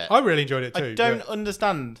enjoyed it. I really enjoyed it too. I don't but-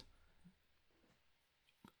 understand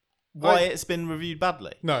why it's been reviewed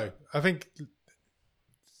badly. No, I think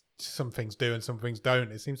some things do and some things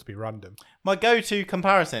don't. It seems to be random. My go-to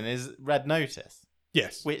comparison is Red Notice,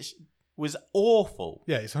 Yes. which was awful,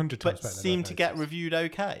 Yeah, it's 100 times but better than seemed Red to get Notice. reviewed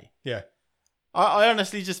okay. Yeah. I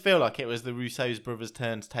honestly just feel like it was the Russo's brothers'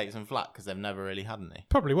 turn to take some flack because they've never really had any.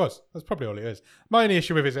 Probably was. That's probably all it is. My only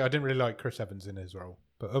issue with it is I didn't really like Chris Evans in his role.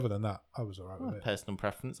 But other than that, I was alright with it. Personal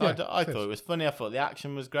preference. Yeah, I it is. thought it was funny. I thought the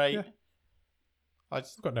action was great. Yeah. I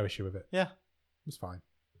just, I've got no issue with it. yeah. It's fine.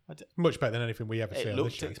 I d- Much better than anything we ever see It on this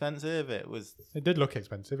looked show. expensive. It was. It did look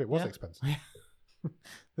expensive. It was Yeah. expensive.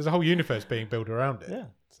 There's a whole universe being built around it. Yeah.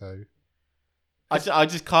 So I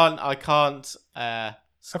just can't. I can't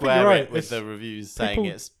square you're right. it with It's- the reviews saying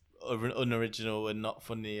people- it's unoriginal and not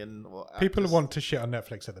funny and what. people want to shit on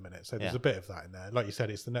Netflix at the minute. So there's Yeah. a bit of that in there. Like you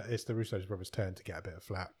said, it's the Russo's brothers' turn to get a bit of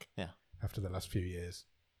flack. Yeah. After the last few years,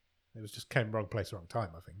 it was just came wrong place, wrong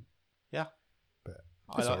time. I think. Yeah. But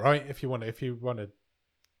I it's like- all right if you want to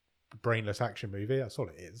brainless action movie. That's all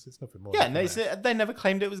it is. It's nothing more. Yeah, than no, that. they never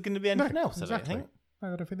claimed it was going to be anything No, else. exactly. I don't think.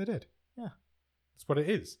 No, I don't think they did. Yeah, That's what it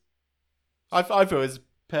is. I thought it was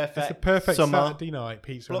perfect. It's a perfect summer Saturday night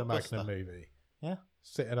pizza and a blockbuster. Magnum movie. Yeah.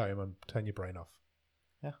 Sit at home and turn your brain off.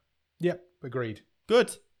 Yeah. Yep, agreed.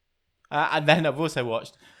 Good. And then I've also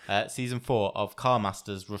watched season 4 of Car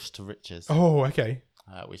Masters Rush to Riches, Oh, okay.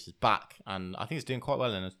 which is back, and I think it's doing quite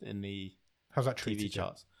well in the How's that TV treated you?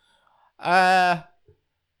 charts.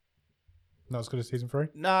 Not as good as season 3?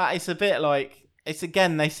 Nah, it's a bit like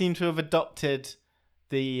again. They seem to have adopted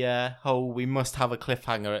the whole we must have a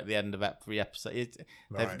cliffhanger at the end of every episode.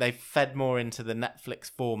 Right. They've fed more into the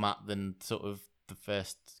Netflix format than sort of the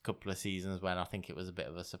first couple of seasons when I think it was a bit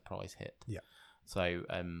of a surprise hit. Yeah. So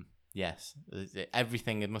yes,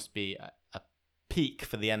 everything must be a peak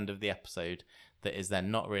for the end of the episode that is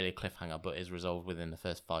then not really a cliffhanger but is resolved within the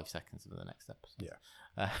first 5 seconds of the next episode.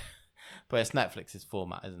 Yeah. But it's Netflix's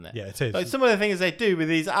format, isn't it? Yeah, it is. Like some of the things they do with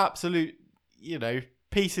these absolute,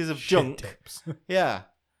 pieces of Shit junk. tips. Yeah.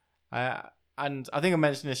 And I think I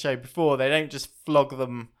mentioned this show before. They don't just flog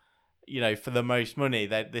them, for the most money.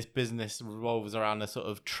 This business revolves around a sort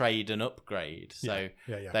of trade and upgrade. So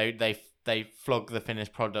yeah. they flog the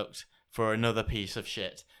finished product for another piece of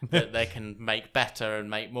shit that they can make better and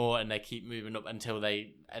make more, and they keep moving up until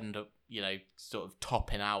they end up, sort of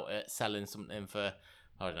topping out at selling something for,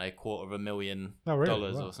 I don't know, $250,000 Oh,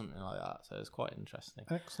 really? Wow. or something like that. So it's quite interesting.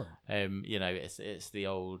 Excellent. It's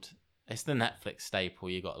the Netflix staple.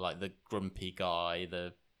 You got like the grumpy guy,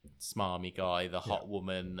 the smarmy guy, the hot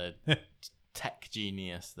woman, the tech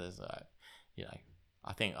genius. There's I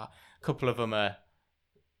think a couple of them are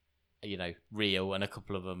real, and a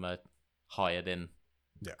couple of them are hired in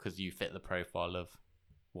because you fit the profile of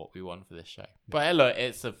what we want for this show. But look,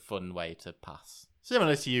 it's a fun way to pass.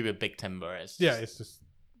 Similar to you with Big Timber. It's just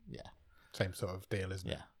yeah, same sort of deal, isn't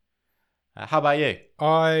it? Yeah. How about you?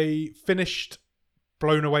 I finished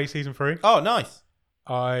Blown Away season 3. Oh, nice.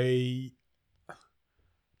 I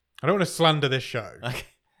don't want to slander this show, Okay.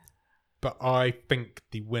 but I think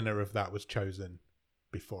the winner of that was chosen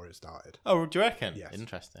before it started. Oh, do you reckon? Yes.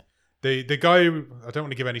 Interesting. The guy, I don't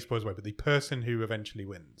want to give any spoilers away, but the person who eventually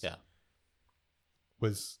wins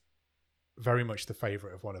was very much the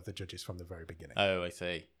favourite of one of the judges from the very beginning. Oh, I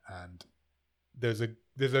see. And there's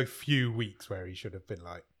a few weeks where he should have been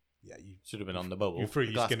like, yeah, you Should have been on the bubble. you threw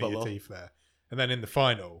your skin at your teeth there. And then in the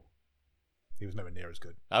final, he was nowhere near as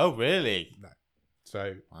good. Oh, really? No.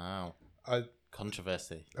 So Wow.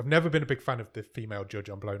 Controversy. I've never been a big fan of the female judge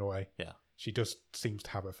on Blown Away. Yeah. She just seems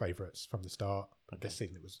to have her favourites from the start. But Okay. this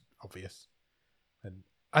season it was obvious. And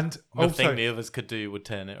Nothing also, the others could do would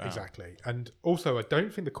turn it around. exactly. And also, I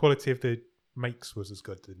don't think the quality of the makes was as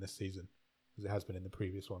good in this season as it has been in the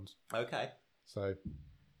previous ones. Okay. So,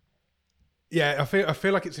 yeah, I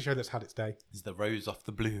feel like it's a show that's had its day. Is the rose off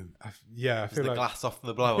the bloom? I Is feel the like glass off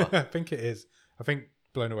the blower? I think it is. I think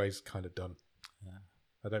Blown Away's kind of done. Yeah.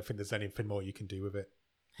 I don't think there's anything more you can do with it.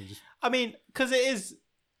 You just, I mean, because it is.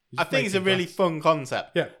 you I just think make it's a some really glass. fun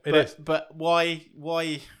concept. Yeah, it is. But why?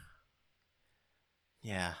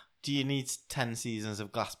 Yeah. Do you need 10 seasons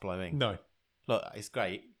of glass blowing? No. Look, it's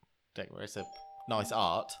great. Don't worry, it's a nice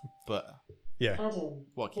art, but Yeah. Adam,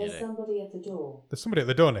 what can you there's do? somebody at the door. There's somebody at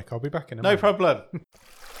the door, Nick. I'll be back in a No moment. problem.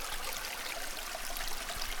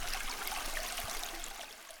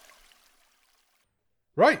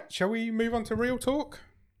 Right, shall we move on to real talk?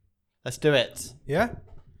 Let's do it. Yeah?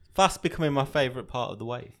 Fast becoming my favourite part of the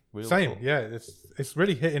wave. Real Same, talk. yeah. It's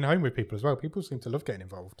really hitting home with people as well. People seem to love getting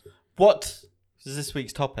involved. What is this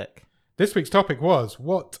week's topic? This week's topic was,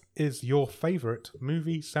 what is your favourite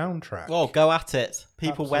movie soundtrack? Oh, go at it.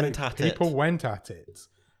 People Absolutely. went at it. People went at it.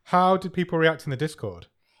 How did people react in the Discord?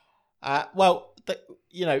 Well,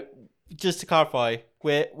 just to clarify,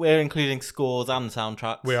 we're including scores and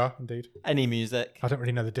soundtracks. We are, indeed. Any music. I don't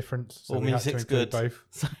really know the difference. So All we had to music's include good.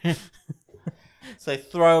 both. So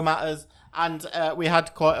throw them at us. And we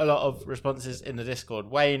had quite a lot of responses in the Discord.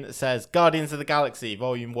 Wayne says, Guardians of the Galaxy,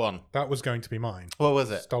 Volume 1. That was going to be mine. What was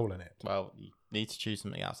it? Stolen it. Well, you need to choose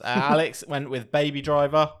something else. Alex went with Baby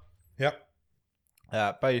Driver.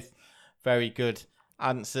 Yep. Both very good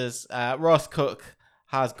answers. Ross Cook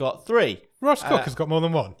has got 3. Ross Cook has got more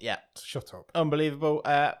than one. Yeah. Shut up. Unbelievable.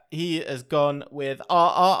 He has gone with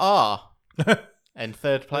RRR in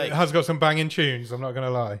third place. It has got some banging tunes, I'm not going to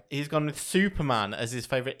lie. He's gone with Superman as his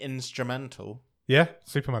favourite instrumental Yeah,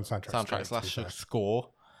 Superman soundtrack. soundtrack / score.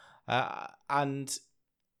 And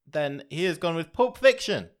then he has gone with Pulp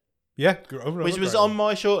Fiction, Yeah. which was on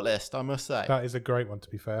my shortlist, I must say. That is a great one, to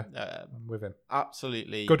be fair. I'm with him.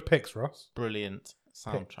 Absolutely Good picks, Ross. brilliant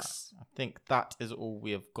soundtrack. Picks. I think that is all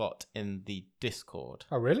we have got in the Discord.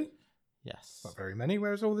 Oh, really? Yes. Not very many.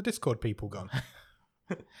 Where's all the Discord people gone?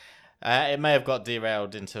 It may have got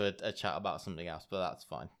derailed into a chat about something else, but that's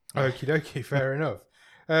fine. Okie dokie, fair enough.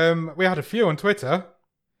 We had a few on Twitter.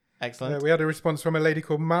 Excellent. We had a response from a lady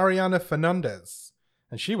called Mariana Fernandez,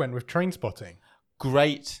 and she went with Trainspotting.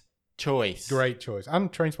 Great choice. Great choice.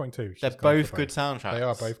 And Trainspotting too. They're both good soundtracks. They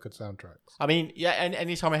are both good soundtracks. I mean, yeah,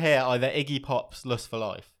 anytime I hear either Iggy Pop's Lust for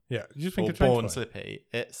Life Yeah, you just think or of Born Trainspotting. Slippy,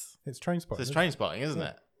 it's Trainspotting. it's Trainspotting, isn't Yeah.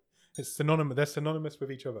 it? It's synonymous. They're synonymous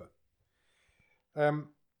with each other.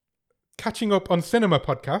 Catching Up on Cinema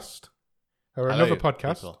podcast, or Hello, another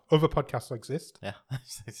podcast. people. Other podcasts exist, Yeah,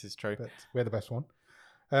 this is true. but we're the best one.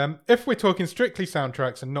 If we're talking strictly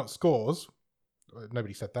soundtracks and not scores,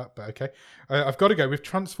 nobody said that, but okay. I've got to go with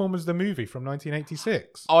Transformers the movie from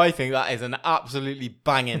 1986. I think that is an absolutely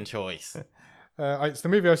banging choice. It's the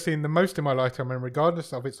movie I've seen the most in my lifetime, and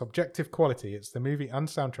regardless of its objective quality, it's the movie and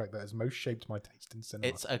soundtrack that has most shaped my taste in cinema.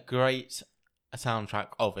 It's a great soundtrack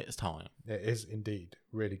of its time. It is indeed.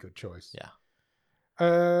 Really good choice.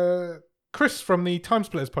 Yeah. Chris from the Time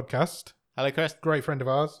Splitters podcast, Hello, Chris. great friend of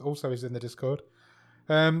ours, also is in the Discord.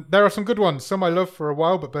 There are some good ones. Some I love for a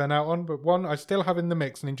while but burn out on, but one I still have in the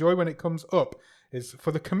mix and enjoy when it comes up is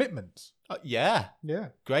For the Commitment. Yeah, Yeah.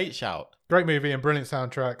 great shout. Great movie and brilliant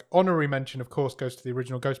soundtrack. Honorary mention, of course, goes to the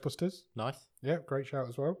original Ghostbusters. Nice. Yeah, great shout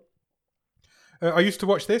as well. I used to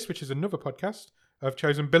watch this, which is another podcast. I've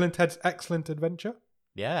chosen Bill and Ted's Excellent Adventure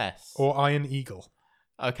Yes. or Iron Eagle.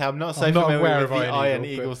 Okay, I'm not so I'm not familiar aware with of the Iron Iron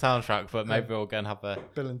Eagle, Eagle soundtrack, but maybe we'll go and have a...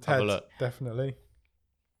 Bill and Have a Ted, look. definitely.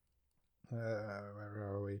 Where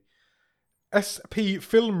are we? SP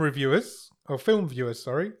Film Reviewers, or Film Viewers,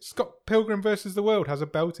 sorry. Scott Pilgrim vs. the World has a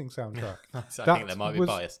belting soundtrack. I That think there might be was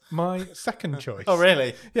bias. My second choice. Oh,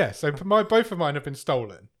 really? Yeah, so both of mine have been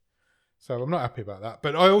stolen. So I'm not happy about that.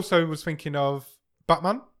 But I also was thinking of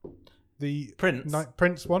Batman, the Prince.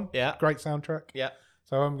 Prince one. Yeah. Great soundtrack. Yeah.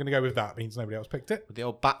 So I'm going to go with that. Means nobody else picked it. With the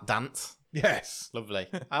old bat dance. Yes. Lovely.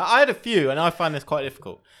 I had a few, and I find this quite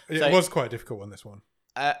difficult. It So- was quite a difficult one, this one.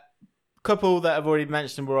 Couple that I've already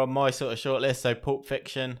mentioned were on my sort of short list. So Pulp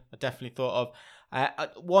Fiction, I definitely thought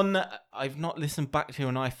of. One that I've not listened back to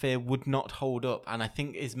and I fear would not hold up, and I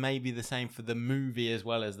think is maybe the same for the movie as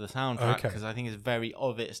well as the soundtrack, Okay. because I think it's very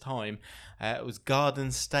of its time. It was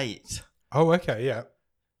Garden State. Oh, okay, yeah.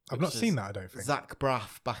 I've Which not seen is that, I don't think. Zach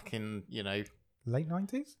Braff back in, Late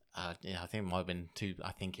 90s? yeah, I think it might have been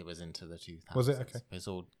I think it was into the 2000s. Was it? Okay. It was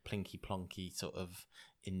all plinky plonky sort of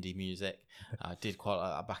indie music. I did quite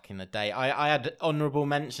like that back in the day. I had honourable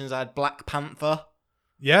mentions. I had Black Panther.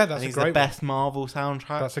 Yeah, I that's think a it's great the best Marvel soundtrack.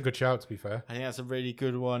 one. That's a good shout, to be fair. I think that's a really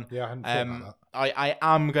good one. Yeah, I hadn't thought about that. I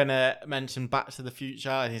am gonna mention Back to the Future.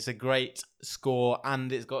 I think it's a great score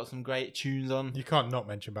and it's got some great tunes on. You can't not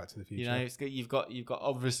mention Back to the Future. You know, it's got, you've got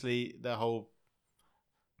obviously the whole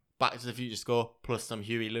Back to the Future score plus some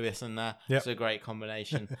Huey Lewis in there. Yep. It's a great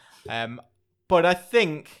combination. But I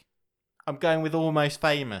think I'm going with Almost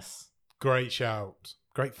Famous. Great shout.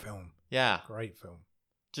 Great film. Yeah, Great film.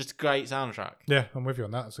 just great soundtrack. Yeah, I'm with you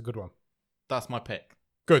on that. That's a good one. That's my pick.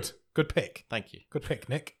 Good. Good pick. Thank you. Good pick,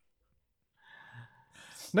 Nick.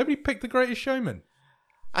 Nobody picked The Greatest Showman.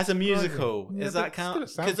 As a musical, Yeah, does but that count?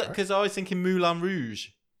 still a soundtrack. Because I was thinking Moulin Rouge.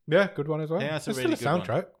 Yeah, good one as well. Yeah, that's a It's really still a good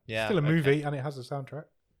one. soundtrack. Yeah, Still a okay. movie, and it has a soundtrack.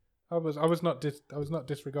 I was not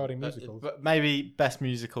disregarding But, musicals. but maybe best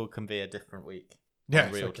musical can be a different week. Yeah,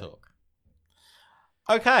 on Real okay. Talk.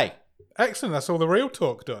 Okay. Excellent. That's all the real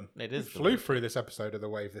talk done. It is We the flew real through this episode of The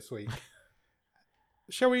Wave this week.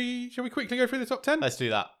 Shall we quickly go through the top 10? Let's do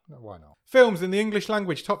that. No, why not? Films in the English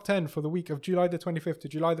language top 10 for the week of July the 25th to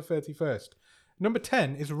July the 31st. Number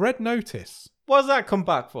 10 is Red Notice. What does that come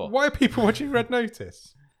back for? Why are people watching Red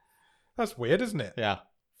Notice? That's weird, isn't it? Yeah.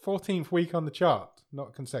 14th week on the chart,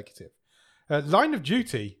 not consecutive. Line of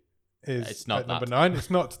Duty is It's not at number that. 9. It's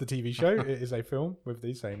not the TV show. It is a film with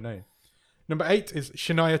the same name. Number 8 is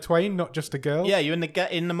Shania Twain, Not Just a Girl. Yeah, you in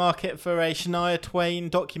the market for a Shania Twain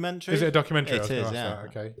documentary? Is it a documentary? It I was gonna is, ask yeah. that.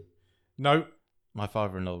 Okay. No. My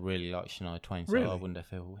father-in-law really likes Shania Twain, so Really? I wonder if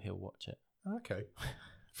he'll watch it. Okay.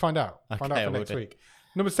 Find out. Find Okay, out I for will next do. week.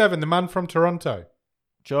 Number 7, The Man from Toronto.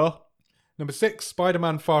 Sure. Number 6,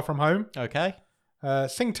 Spider-Man Far From Home. Okay.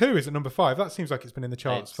 Sing 2 is at number 5. That seems like it's been in the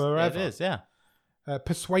charts forever. It is, yeah.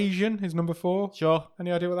 Persuasion is number 4. Sure.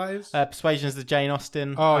 Any idea what that is? Persuasion is the Jane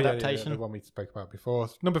Austen Yeah, adaptation. the one we spoke about before.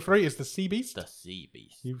 Number 3 is The Sea Beast. The Sea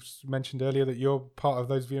Beast. You mentioned earlier that you're part of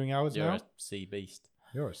those viewing hours You're now. a Sea Beast.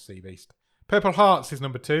 You're a Sea Beast. Purple Hearts is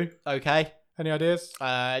number 2. Okay. Any ideas?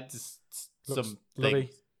 Just Looks some bloody.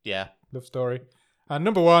 things. Yeah. Love story. And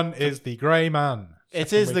number 1 is The Grey Man. It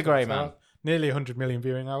Second is The week on Grey the Man. chart. Nearly 100 million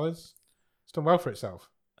viewing hours. It's done well for itself.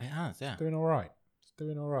 It has, yeah. Doing all right. It's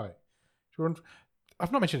doing all right.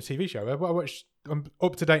 I've not mentioned a TV show. I'm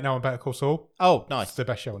up to date now on Better Call Saul. Oh, It's nice. the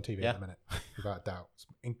best show on TV Yeah. at the minute, without a doubt. It's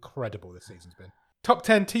incredible this season's been. Top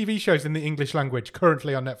 10 TV shows in the English language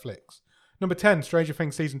currently on Netflix. Number 10, Stranger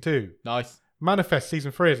Things Season 2. Nice. Manifest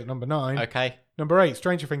Season 3 is at number 9. Okay. Number 8,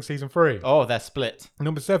 Stranger Things Season 3. Oh, they're split.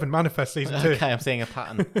 Number 7, Manifest Season 2. Okay, I'm seeing a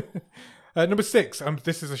pattern. Number 6,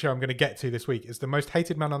 this is a show I'm going to get to this week, is The Most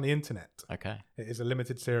Hated Man on the Internet. Okay. It is a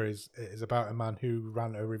limited series. It is about a man who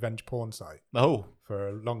ran a revenge porn site Oh, for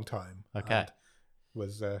a long time. Okay. And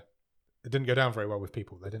was it didn't go down very well with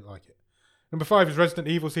people. They didn't like it. Number 5 is Resident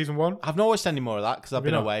Evil Season 1. I've not watched any more of that because I've Have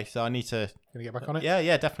you been not? away, so I need to. Gonna get back on it?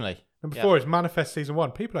 Yeah, definitely. Number Yeah. 4 is Manifest Season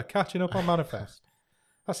 1. People are catching up on Manifest.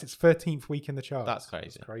 That's its 13th week in the charts. That's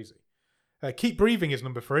crazy. That's crazy. Keep Breathing is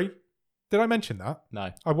number 3. Did I mention that?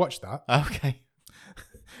 No. I watched that. Okay.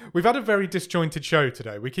 We've had a very disjointed show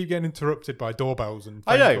today. We keep getting interrupted by doorbells and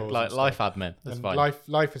I phone know, calls like and life stuff. admin. That's And fine.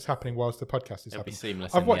 life is happening whilst the podcast is It'll be happening.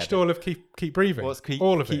 seamless. I've in the watched edit. all of Keep Breathing. What's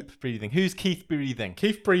all of it. Keep Breathing. Who's Keith Breathing?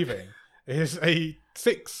 Keep Breathing is a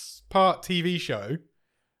 6-part TV show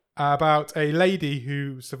about a lady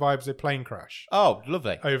who survives a plane crash Oh,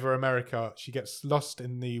 lovely. over America. She gets lost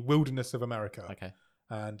in the wilderness of America Okay.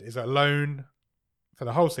 and is alone for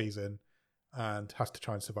the whole season and has to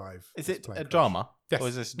try and survive. Is this it plane a crash. drama? Yes. Or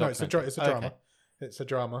is this a No, it's a documentary? drama. Okay. It's a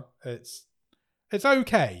drama. It's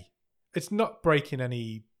okay. It's not breaking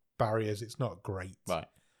any barriers. It's not great. Right.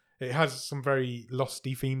 It has some very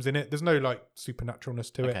losty themes in it. There's no like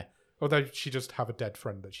supernaturalness to it. Okay. Although she does have a dead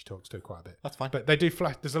friend that she talks to quite a bit. That's fine. But they do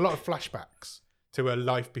there's a lot of flashbacks to her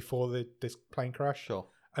life before this plane crash. Sure.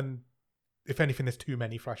 And if anything, there's too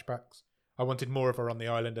many flashbacks. I wanted more of her on the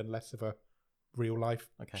island and less of a real life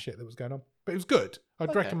Okay. shit that was going on. But it was good. I'd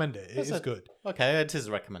Okay. recommend it. It That's is a- good. Okay, it is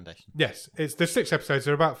a recommendation. Yes, there's 6 episodes.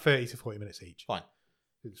 They're about 30 to 40 minutes each. Fine.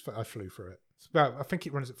 I flew through it. It's about, I think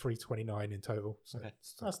it runs at 3:29 in total. So Okay.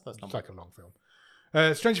 it's, That's not it's bad. like a long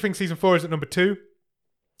film. Stranger Things Season 4 is at number 2.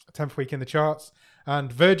 10th week in the charts.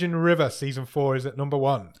 And Virgin River Season 4 is at number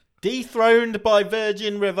 1. Dethroned by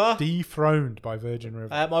Virgin River. Dethroned by Virgin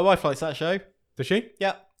River. My wife likes that show. Does she?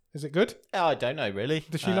 Yeah. Is it good? I don't know really.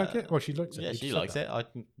 Does she like it? Well, she likes it. Yeah, You she just said likes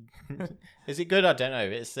that. it. Is it good? I don't know.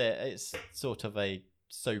 It's sort of a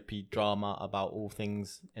soapy drama about all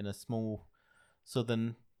things in a small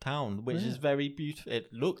southern town, which is very beautiful.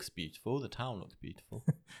 It looks beautiful. The town looks beautiful.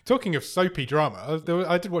 Talking of soapy drama,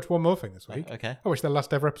 I did watch one more thing this week. Okay. I watched the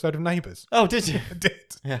last ever episode of Neighbours. Oh, did you? I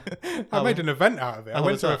did. Yeah. I made an event out of it. I Oh,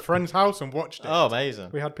 went what's to a that? friend's house and watched it. Oh, amazing.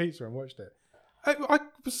 We had pizza and watched it. I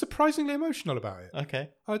was surprisingly emotional about it. Okay.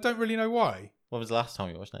 I don't really know why. When was the last time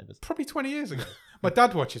you watched Neighbours? Probably 20 years ago. My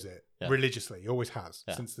dad watches it Yeah. religiously. He always has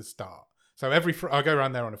Yeah. since the start. So I go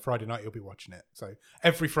around there on a Friday night. He'll be watching it. So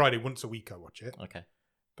every Friday, once a week, I watch it. Okay.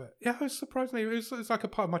 But yeah, it was surprisingly, it was like a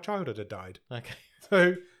part of my childhood had died. Okay.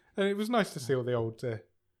 So and it was nice to see all the old.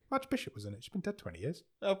 Madge Bishop was in it. She's been dead 20 years.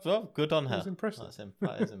 Oh, good on her. It was impressive.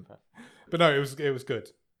 That is impressive. But no, it was good.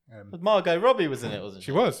 But Margot Robbie was in it, wasn't she?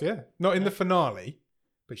 She was, yeah. Not in the finale,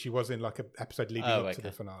 but she was in like an episode leading up to okay.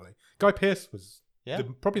 the finale. Guy Pearce was Yeah.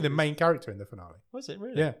 probably the main character in the finale. Was it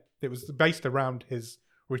really? Yeah, it was based around his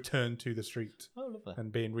return to the street Oh, lovely.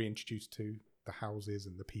 and being reintroduced to the houses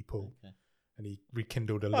and the people, Okay. and he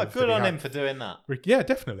rekindled a Oh, love. good that he on had. him for doing that. Yeah,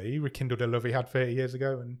 definitely. He rekindled a love he had 30 years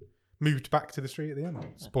ago and moved back to the street at the end.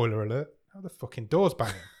 Spoiler alert. How the fucking door's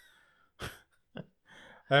banging.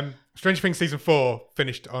 Stranger Things Season 4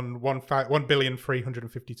 finished on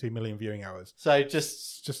 1,352,000,000 viewing hours. So just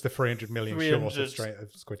It's just the 300 million 300 short of straight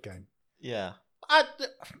of Squid Game. yeah,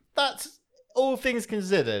 that's all things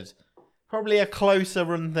considered. Probably a closer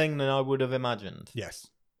run thing than I would have imagined. Yes.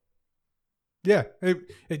 Yeah,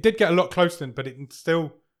 it did get a lot closer, but it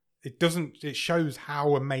shows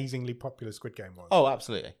how amazingly popular Squid Game was. Oh,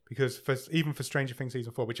 absolutely. Because even for Stranger Things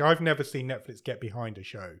Season 4, which I've never seen Netflix get behind a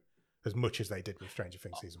show as much as they did with Stranger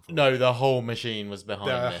Things Season 4. No, the whole machine was behind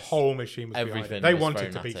The this. whole machine was behind Everything it. They was wanted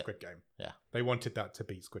thrown to at beat it. Squid Game. Yeah. They wanted that to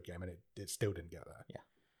beat Squid Game, and it still didn't get there. Yeah.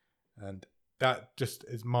 And that just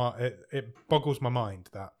is it boggles my mind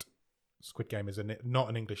that Squid Game is not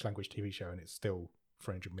an English language TV show, and it's still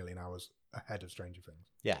 300 million hours ahead of Stranger Things.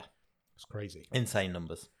 Yeah. It's crazy. Insane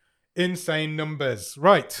numbers. Insane numbers.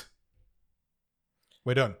 Right.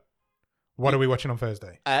 We're done. What are we watching on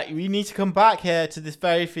Thursday? We need to come back here to this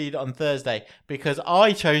very feed on Thursday because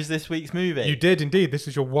I chose this week's movie. You did indeed. This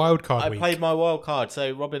is your wild card I week. played my wild card,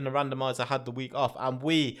 so Robin the randomizer had the week off, and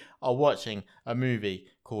we are watching a movie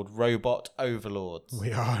called Robot Overlords.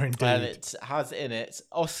 We are indeed. And it has in it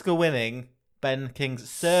Oscar-winning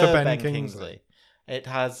Sir Ben Kingsley. It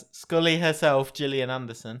has Scully herself, Gillian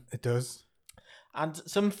Anderson, It does. And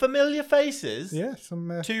some familiar faces Yeah,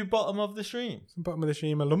 some to Bottom of the Stream. Bottom of the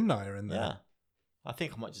Stream alumni are in there. Yeah. I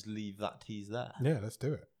think I might just leave that tease there. Yeah, let's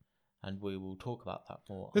do it. And we will talk about that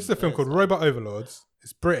more. This is a film called Robot Overlords.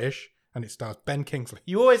 It's British and it stars Ben Kingsley.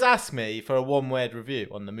 You always ask me for a one-word review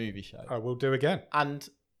on the movie show. I will do again. And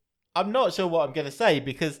I'm not sure what I'm going to say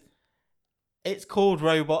because it's called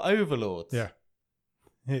Robot Overlords. Yeah,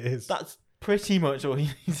 it is. That's pretty much all you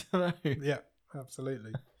need to know. Yeah,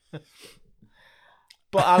 absolutely.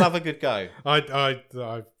 But I'll have a good go.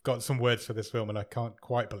 I've got some words for this film and I can't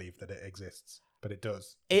quite believe that it exists, but it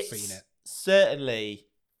does. I've seen it. Certainly,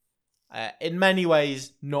 in many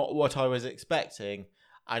ways, not what I was expecting,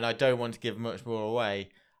 and I don't want to give much more away.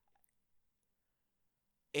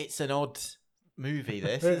 It's an odd movie,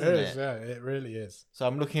 this, isn't it? Yeah, it really is. So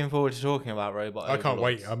I'm looking forward to talking about Robot Overlords. I can't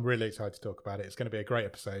wait. I'm really excited to talk about it. It's going to be a great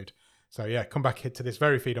episode. So yeah, come back to this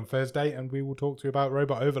very feed on Thursday and we will talk to you about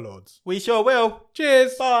Robot Overlords. We sure will.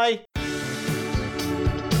 Cheers. Bye.